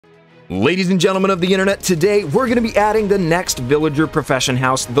Ladies and gentlemen of the internet, today we're going to be adding the next villager profession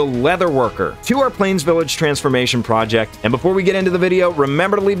house, the Leatherworker, to our Plains Village transformation project. And before we get into the video,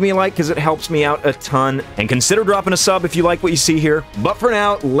 remember to leave me a like because it helps me out a ton. And consider dropping a sub if you like what you see here. But for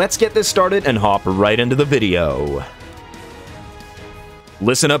now, let's get this started and hop right into the video.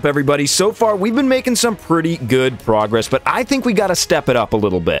 Listen up, everybody. So far, we've been making some pretty good progress, but I think we got to step it up a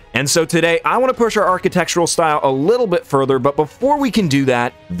little bit. And so today, I want to push our architectural style a little bit further, but before we can do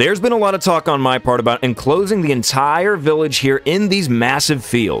that, there's been a lot of talk on my part about enclosing the entire village here in these massive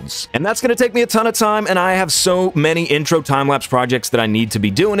fields. And that's going to take me a ton of time, and I have so many intro time-lapse projects that I need to be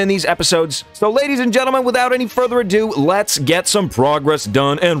doing in these episodes. So ladies and gentlemen, without any further ado, let's get some progress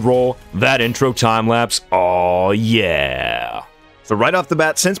done and roll that intro time-lapse. Oh yeah. So right off the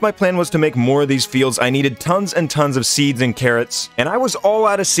bat, since my plan was to make more of these fields, I needed tons and tons of seeds and carrots, and I was all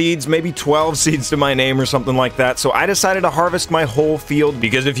out of seeds, maybe 12 seeds to my name or something like that, so I decided to harvest my whole field,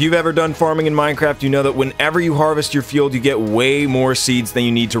 because if you've ever done farming in Minecraft, you know that whenever you harvest your field, you get way more seeds than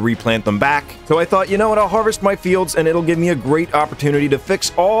you need to replant them back. So I thought, you know what, I'll harvest my fields, and it'll give me a great opportunity to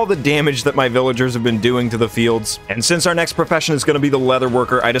fix all the damage that my villagers have been doing to the fields. And since our next profession is going to be the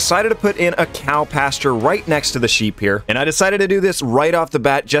Leatherworker, I decided to put in a cow pasture right next to the sheep here, and I decided to do this right off the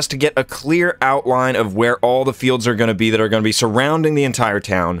bat just to get a clear outline of where all the fields are going to be that are going to be surrounding the entire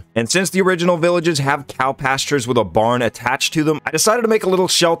town. And since the original villages have cow pastures with a barn attached to them, I decided to make a little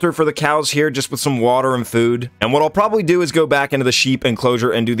shelter for the cows here just with some water and food. And what I'll probably do is go back into the sheep enclosure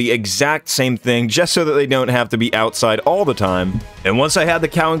and do the exact same thing just so that they don't have to be outside all the time. And once I had the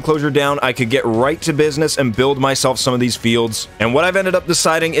cow enclosure down, I could get right to business and build myself some of these fields. And what I've ended up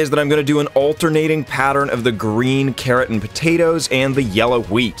deciding is that I'm going to do an alternating pattern of the green carrot and potatoes and the yellow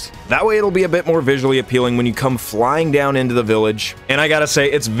wheat. That way it'll be a bit more visually appealing when you come flying down into the village. And I gotta say,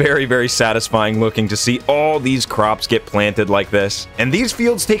 it's very, very satisfying looking to see all these crops get planted like this. And these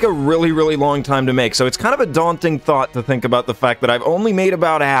fields take a really, really long time to make, so it's kind of a daunting thought to think about the fact that I've only made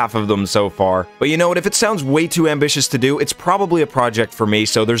about half of them so far. But you know what, if it sounds way too ambitious to do, it's probably a project for me,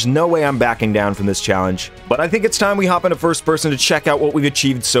 so there's no way I'm backing down from this challenge. But I think it's time we hop into first person to check out what we've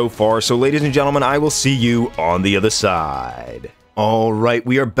achieved so far, so ladies and gentlemen, I will see you on the other side. Alright,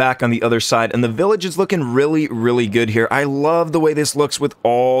 we are back on the other side, and the village is looking really, really good here. I love the way this looks with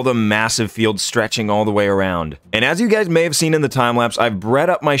all the massive fields stretching all the way around. And as you guys may have seen in the time-lapse, I've bred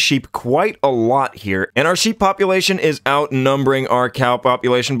up my sheep quite a lot here, and our sheep population is outnumbering our cow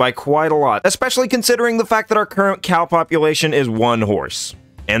population by quite a lot, especially considering the fact that our current cow population is 1 horse.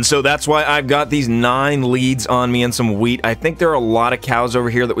 And so that's why I've got these 9 leads on me and some wheat. I think there are a lot of cows over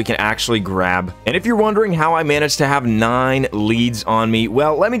here that we can actually grab. And if you're wondering how I managed to have 9 leads on me,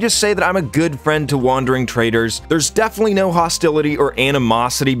 well, let me just say that I'm a good friend to wandering traders. There's definitely no hostility or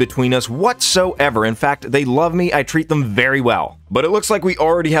animosity between us whatsoever. In fact, they love me. I treat them very well. But it looks like we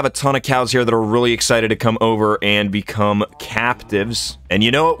already have a ton of cows here that are really excited to come over and become captives. And you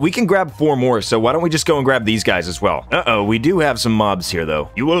know what? We can grab 4 more, so why don't we just go and grab these guys as well? Uh-oh, we do have some mobs here, though.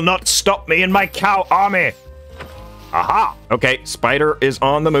 You will not stop me in my cow army! Aha! Okay, Spider is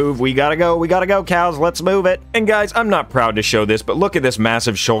on the move. We gotta go, cows. Let's move it. And guys, I'm not proud to show this, but look at this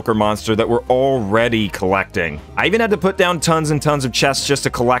massive shulker monster that we're already collecting. I even had to put down tons and tons of chests just to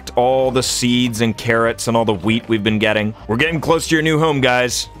collect all the seeds and carrots and all the wheat we've been getting. We're getting close to your new home,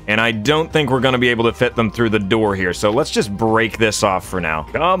 guys. And I don't think we're gonna be able to fit them through the door here, so let's just break this off for now.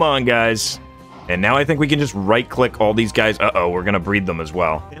 Come on, guys. And now I think we can just right-click all these guys. Uh-oh, we're gonna breed them as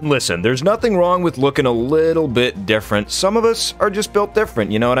well. And listen, there's nothing wrong with looking a little bit different. Some of us are just built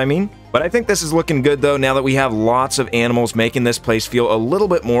different, you know what I mean? But I think this is looking good, though, now that we have lots of animals making this place feel a little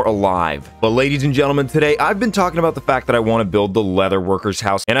bit more alive. But ladies and gentlemen, today I've been talking about the fact that I want to build the Leatherworker's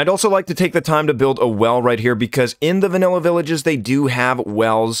house. And I'd also like to take the time to build a well right here because in the vanilla villages, they do have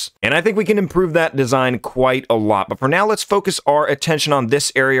wells. And I think we can improve that design quite a lot. But for now, let's focus our attention on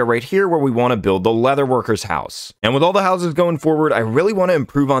this area right here where we want to build the Leatherworker's house. And with all the houses going forward, I really want to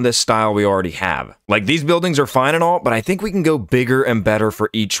improve on this style we already have. Like, these buildings are fine and all, but I think we can go bigger and better for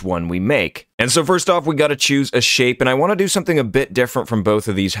each one we make. And so first off, we got to choose a shape, and I want to do something a bit different from both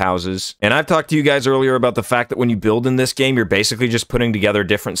of these houses. And I've talked to you guys earlier about the fact that when you build in this game, you're basically just putting together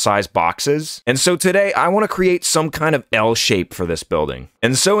different size boxes. And so today, I want to create some kind of L shape for this building.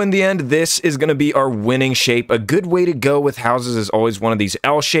 And so in the end, this is going to be our winning shape. A good way to go with houses is always one of these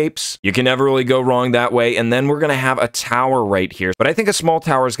L shapes. You can never really go wrong that way. And then we're going to have a tower right here. But I think a small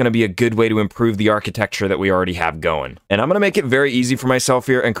tower is going to be a good way to improve the architecture that we already have going. And I'm going to make it very easy for myself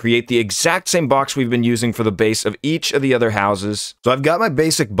here and create the exact same box we've been using for the base of each of the other houses. So I've got my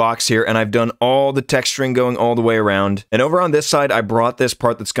basic box here, and I've done all the texturing going all the way around. And over on this side, I brought this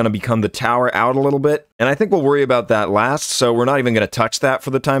part that's going to become the tower out a little bit. And I think we'll worry about that last, so we're not even going to touch that for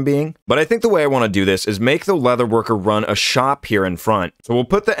the time being. But I think the way I want to do this is make the Leatherworker run a shop here in front. So we'll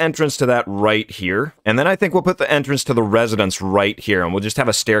put the entrance to that right here. And then I think we'll put the entrance to the residence right here. And we'll just have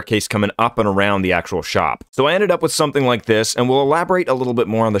a staircase coming up and around the actual shop. So I ended up with something like this, and we'll elaborate a little bit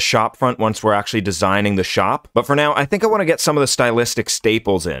more on the shop front once we're actually designing the shop. But for now, I think I want to get some of the stylistic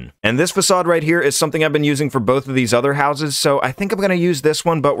staples in. And this facade right here is something I've been using for both of these other houses, so I think I'm going to use this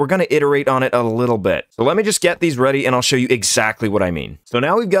one, but we're going to iterate on it a little bit. So let me just get these ready and I'll show you exactly what I mean. So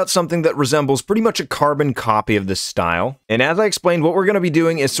now we've got something that resembles pretty much a carbon copy of this style. And as I explained, what we're going to be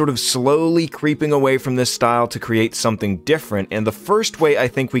doing is sort of slowly creeping away from this style to create something different. And the first way I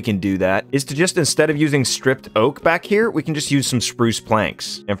think we can do that is to just, instead of using stripped oak back here, we can just use some spruce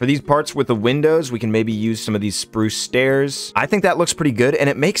planks. And for these parts with the windows, we can maybe use some of these spruce stairs. I think that looks pretty good, and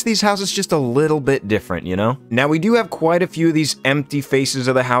it makes these houses just a little bit different, you know? Now we do have quite a few of these empty faces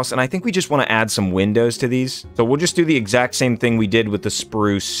of the house, and I think we just want to add some windows to these. So we'll just do the exact same thing we did with the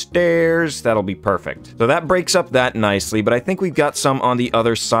spruce stairs. That'll be perfect. So that breaks up that nicely, but I think we've got some on the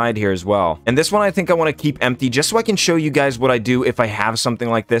other side here as well. And this one I think I want to keep empty just so I can show you guys what I do if I have something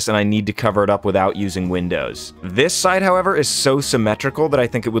like this and I need to cover it up without using windows. This side, however, is so symmetrical that I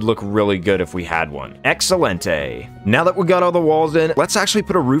think it would look really good if we had one. Excelente. Now that we got all the walls in, let's actually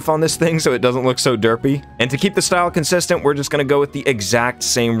put a roof on this thing so it doesn't look so derpy. And to keep the style consistent, we're just going to go with the exact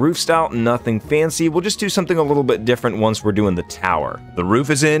same roof style, nothing fancy. We'll just do something a little bit different once we're doing the tower. The roof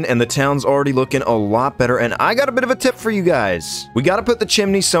is in and the town's already looking a lot better, and I got a bit of a tip for you guys. We got to put the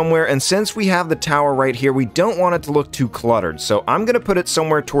chimney somewhere, and since we have the tower right here, we don't want it to look too cluttered, so I'm going to put it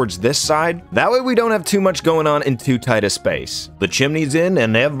somewhere towards this side. That way we don't have too much going on in too tight a space. The chimney's in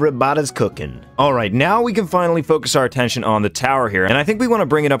and everybody's cooking. Alright, now we can finally focus our attention on the tower here, and I think we want to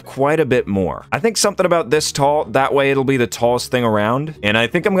bring it up quite a bit more. I think something about this tall, that way it'll be the tallest thing around, and I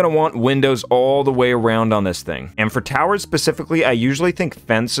think I'm going to want windows all the way around on this thing. And for towers specifically, I usually think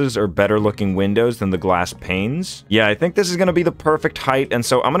fences are better looking windows than the glass panes. Yeah, I think this is going to be the perfect height, and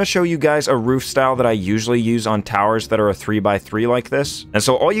so I'm going to show you guys a roof style that I usually use on towers that are a 3x3 like this. And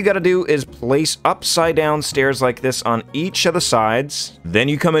so all you got to do is place upside down stairs like this on each of the sides. Then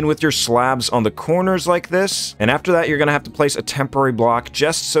you come in with your slabs on the corners like this, and after that you're going to have to place a temporary block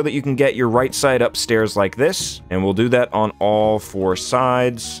just so that you can get your right side upstairs like this, and we'll do that on all 4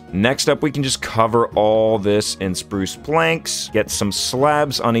 sides. Next up, we can just cover all this in spruce planks, get some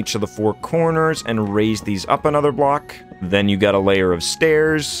slabs on each of the 4 corners, and raise these up another block. Then you got a layer of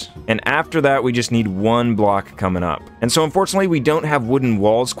stairs, and after that we just need 1 block coming up. And so unfortunately we don't have wooden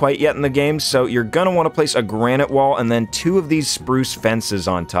walls quite yet in the game, so you're gonna want to place a granite wall and then 2 of these spruce fences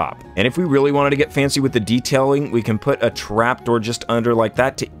on top. And if we really wanted to get fancy with the detailing, we can put a trapdoor just under like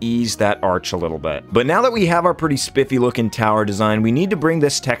that to ease that arch a little bit. But now that we have our pretty spiffy looking tower design, we need to bring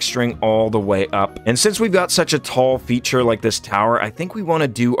this texturing all the way up. And since we've got such a tall feature like this tower, I think we want to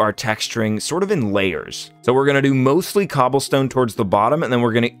do our texturing sort of in layers. So we're going to do mostly cobblestone towards the bottom, and then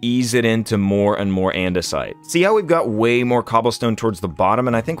we're going to ease it into more and more andesite. See how we've got way more cobblestone towards the bottom,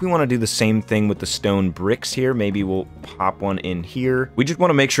 and I think we want to do the same thing with the stone bricks here. Maybe we'll pop one in here. We just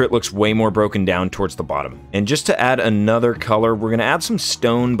want to make sure it looks way more broken down towards the bottom. And just to add another color, we're going to add some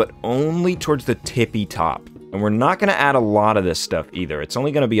stone, but only towards the tippy top. And we're not going to add a lot of this stuff either. It's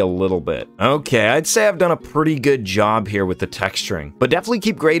only going to be a little bit. Okay, I'd say I've done a pretty good job here with the texturing. But definitely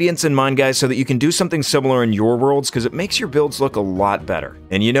keep gradients in mind, guys, so that you can do something similar in your worlds, because it makes your builds look a lot better.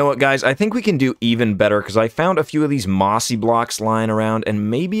 And you know what, guys? I think we can do even better, because I found a few of these mossy blocks lying around, and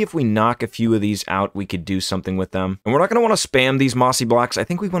maybe if we knock a few of these out, we could do something with them. And we're not going to want to spam these mossy blocks. I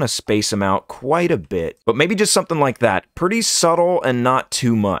think we want to space them out quite a bit. But maybe just something like that. Pretty subtle and not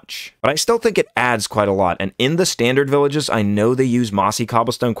too much. But I still think it adds quite a lot. And in the standard villages, I know they use mossy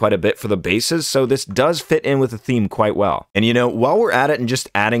cobblestone quite a bit for the bases, so this does fit in with the theme quite well. And you know, while we're at it and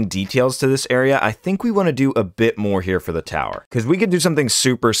just adding details to this area, I think we want to do a bit more here for the tower. Because we could do something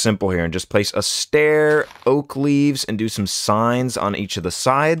super simple here and just place a stair, oak leaves, and do some signs on each of the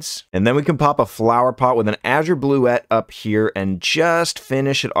sides. And then we can pop a flower pot with an azure bluette up here and just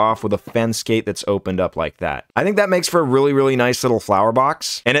finish it off with a fence gate that's opened up like that. I think that makes for a really, really nice little flower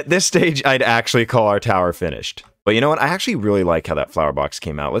box. And at this stage, I'd actually call our tower finished. But you know what? I actually really like how that flower box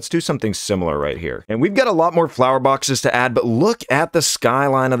came out. Let's do something similar right here. And we've got a lot more flower boxes to add, but look at the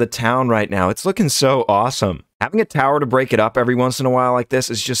skyline of the town right now. It's looking so awesome. Having a tower to break it up every once in a while like this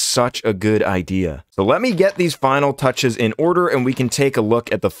is just such a good idea. So let me get these final touches in order and we can take a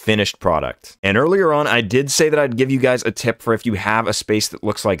look at the finished product. And earlier on, I did say that I'd give you guys a tip for if you have a space that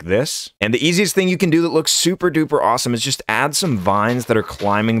looks like this. And the easiest thing you can do that looks super duper awesome is just add some vines that are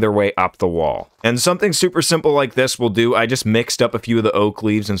climbing their way up the wall. And something super simple like this will do. I just mixed up a few of the oak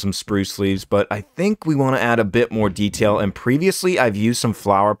leaves and some spruce leaves, but I think we want to add a bit more detail. And previously I've used some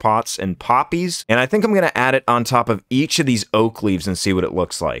flower pots and poppies, and I think I'm going to add it on top of each of these oak leaves and see what it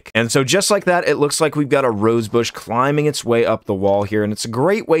looks like. And so just like that, it looks like we've got a rose bush climbing its way up the wall here, and it's a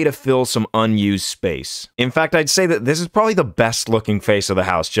great way to fill some unused space. In fact, I'd say that this is probably the best looking face of the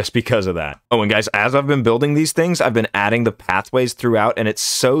house just because of that. Oh, and guys, as I've been building these things, I've been adding the pathways throughout, and it's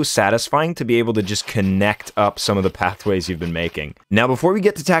so satisfying to be able to just connect up some of the pathways you've been making. Now, before we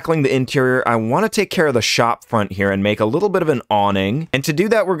get to tackling the interior, I want to take care of the shop front here and make a little bit of an awning. And to do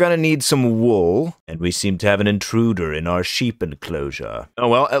that, we're going to need some wool. And we seem to have an intruder in our sheep enclosure. Oh,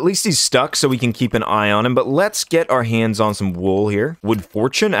 well, at least he's stuck so we can keep an eye on him. But let's get our hands on some wool here. Would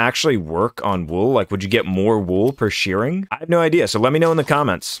fortune actually work on wool? Like, would you get more wool per shearing? I have no idea, so let me know in the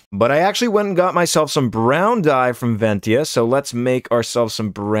comments. But I actually went and got myself some brown dye from Ventia. So let's make ourselves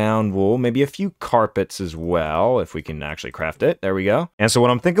some brown wool. Maybe a few carpets as well, if we can actually craft it. There we go. And so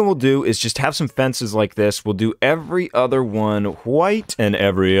what I'm thinking we'll do is just have some fences like this. We'll do every other one white and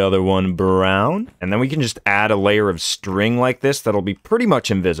every other one brown. And then we can just add a layer of string like this that'll be pretty much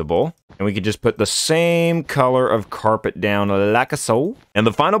invisible. And we could just put the same color of carpet down like so. And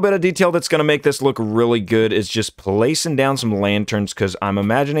the final bit of detail that's going to make this look really good is just placing down some lanterns, because I'm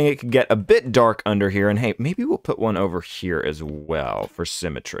imagining it could get a bit dark under here. And hey, maybe we'll put one over here as well for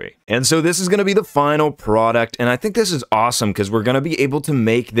symmetry. And so this is going to be the final product. And I think this is awesome because we're going to be able to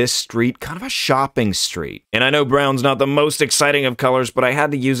make this street kind of a shopping street. And I know brown's not the most exciting of colors, but I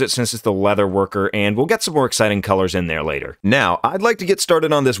had to use it since it's the Leatherworker, and we'll get some more exciting colors in there later. Now, I'd like to get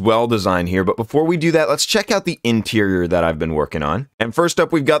started on this well design here, but before we do that, let's check out the interior that I've been working on. And first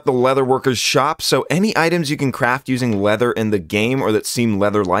up, we've got the Leatherworker's shop. So any items you can craft using leather in the game or that seem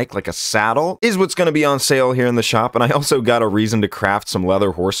leather-like a saddle, is what's going to be on sale here in the shop. And I also got a reason to craft some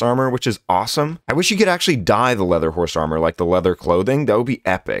leather horse armor, which is awesome. I wish you could actually dye the leather horse armor like the leather clothing. That would be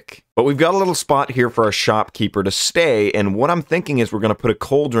epic. But we've got a little spot here for our shopkeeper to stay, and what I'm thinking is we're going to put a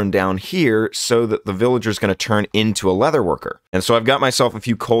cauldron down here so that the villager's going to turn into a leatherworker. And so I've got myself a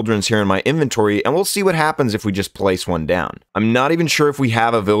few cauldrons here in my inventory, and we'll see what happens if we just place one down. I'm not even sure if we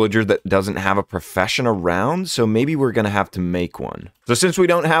have a villager that doesn't have a profession around, so maybe we're going to have to make one. So since we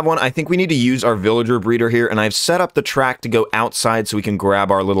don't have one, I think we need to use our villager breeder here, and I've set up the track to go outside so we can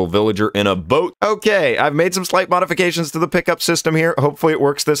grab our little villager in a boat. Okay, I've made some slight modifications to the pickup system here. Hopefully it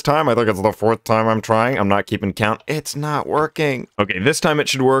works this time. I think it's the 4th time I'm trying. I'm not keeping count. It's not working. Okay, this time it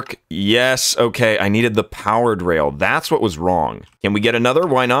should work. Yes, okay, I needed the powered rail. That's what was wrong. Can we get another?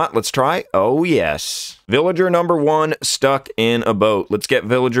 Why not? Let's try. Oh, yes. Villager number 1 stuck in a boat. Let's get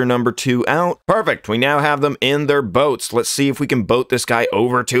villager number 2 out. Perfect. We now have them in their boats. Let's see if we can boat this guy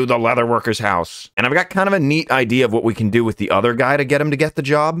over to the Leatherworker's house. And I've got kind of a neat idea of what we can do with the other guy to get him to get the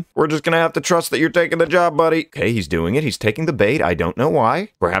job. We're just going to have to trust that you're taking the job, buddy. Okay, he's doing it. He's taking the bait. I don't know why.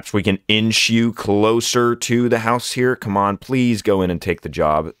 Perhaps we can inch you closer to the house here. Come on, please go in and take the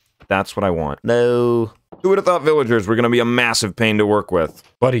job. That's what I want. No. Who would have thought villagers were going to be a massive pain to work with?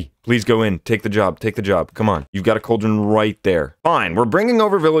 Buddy, please go in. Take the job. Take the job. Come on. You've got a cauldron right there. Fine. We're bringing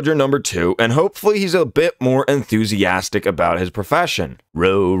over villager number 2, and hopefully he's a bit more enthusiastic about his profession.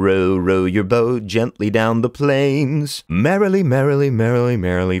 Row, row, row your boat gently down the plains. Merrily, merrily, merrily,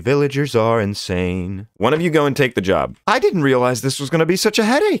 merrily, villagers are insane. One of you go and take the job. I didn't realize this was going to be such a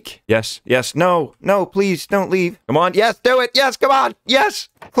headache. Yes, yes, no, no, please don't leave. Come on. Yes, do it. Yes, come on. Yes.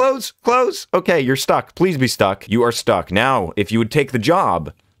 Close, close. Okay, you're stuck. Please be stuck. You are stuck. Now, if you would take the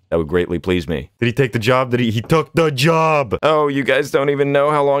job, that would greatly please me. Did he take the job? He took the job! Oh, you guys don't even know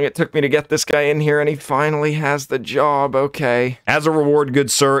how long it took me to get this guy in here, and he finally has the job. Okay. As a reward,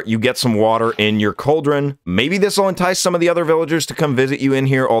 good sir, you get some water in your cauldron. Maybe this will entice some of the other villagers to come visit you in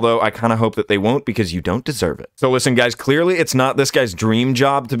here, although I kind of hope that they won't because you don't deserve it. So listen, guys, clearly it's not this guy's dream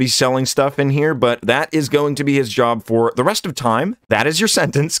job to be selling stuff in here, but that is going to be his job for the rest of time. That is your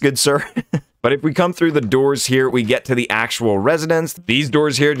sentence, good sir. But if we come through the doors here, we get to the actual residence. These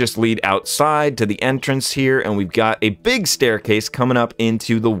doors here just lead outside to the entrance here, and we've got a big staircase coming up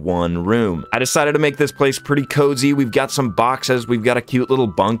into the one room. I decided to make this place pretty cozy. We've got some boxes. We've got a cute little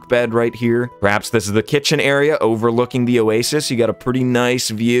bunk bed right here. Perhaps this is the kitchen area overlooking the oasis. You got a pretty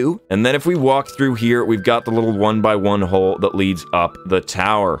nice view. And then if we walk through here, we've got the little 1x1 hole that leads up the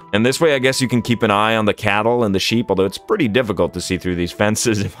tower. And this way, I guess you can keep an eye on the cattle and the sheep, although it's pretty difficult to see through these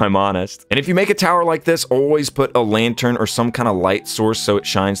fences, if I'm honest. And if you make a tower like this, always put a lantern or some kind of light source so it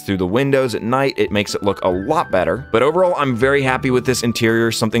shines through the windows at night. It makes it look a lot better. But overall, I'm very happy with this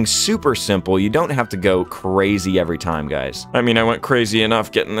interior. Something super simple. You don't have to go crazy every time, guys. I mean, I went crazy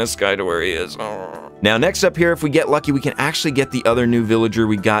enough getting this guy to where he is. Oh. Now, next up here, if we get lucky, we can actually get the other new villager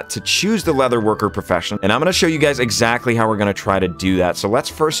we got to choose the Leatherworker profession. And I'm going to show you guys exactly how we're going to try to do that. So let's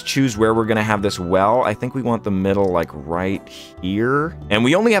first choose where we're going to have this well. I think we want the middle, like, right here. And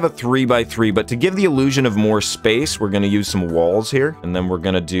we only have a 3x3, but to give the illusion of more space, we're going to use some walls here. And then we're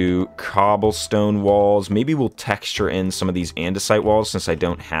going to do cobblestone walls. Maybe we'll texture in some of these andesite walls since I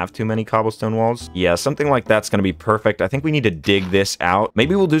don't have too many cobblestone walls. Yeah, something like that's going to be perfect. I think we need to dig this out.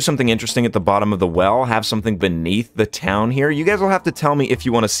 Maybe we'll do something interesting at the bottom of the well. Have something beneath the town here. You guys will have to tell me if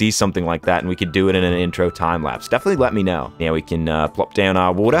you want to see something like that, and we could do it in an intro time lapse. Definitely let me know. Yeah, we can plop down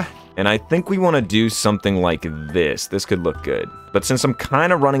our water. And I think we want to do something like this. This could look good. But since I'm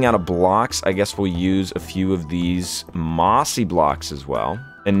kind of running out of blocks, I guess we'll use a few of these mossy blocks as well.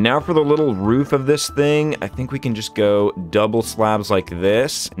 And now for the little roof of this thing, I think we can just go double slabs like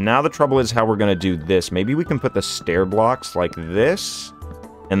this. Now the trouble is how we're going to do this. Maybe we can put the stair blocks like this.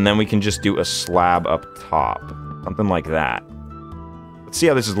 And then we can just do a slab up top. Something like that. Let's see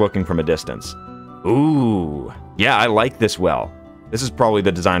how this is looking from a distance. Ooh. Yeah, I like this well. This is probably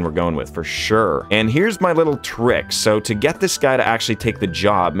the design we're going with, for sure. And here's my little trick. So to get this guy to actually take the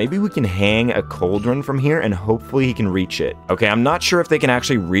job, maybe we can hang a cauldron from here and hopefully he can reach it. Okay, I'm not sure if they can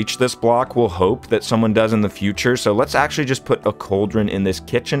actually reach this block. We'll hope that someone does in the future. So let's actually just put a cauldron in this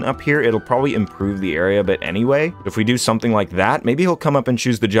kitchen up here. It'll probably improve the area a bit anyway. If we do something like that, maybe he'll come up and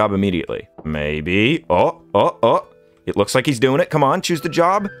choose the job immediately. Maybe. Oh. It looks like he's doing it. Come on, choose the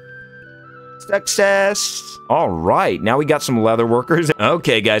job. Success! Alright, now we got some leather workers.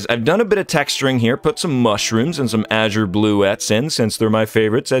 Okay, guys, I've done a bit of texturing here, put some mushrooms and some azure bluettes in, since they're my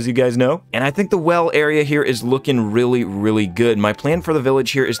favorites, as you guys know. And I think the well area here is looking really, really good. My plan for the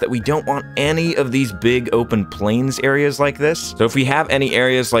village here is that we don't want any of these big open plains areas like this. So if we have any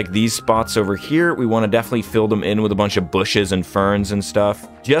areas like these spots over here, we want to definitely fill them in with a bunch of bushes and ferns and stuff,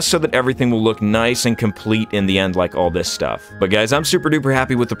 just so that everything will look nice and complete in the end like all this stuff. But guys, I'm super duper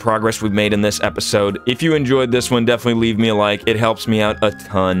happy with the progress we've made in this episode. If you enjoyed this one, definitely leave me a like. It helps me out a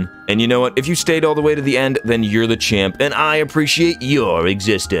ton. And you know what? If you stayed all the way to the end, then you're the champ, and I appreciate your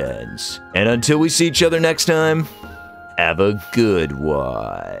existence. And until we see each other next time, have a good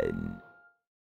one.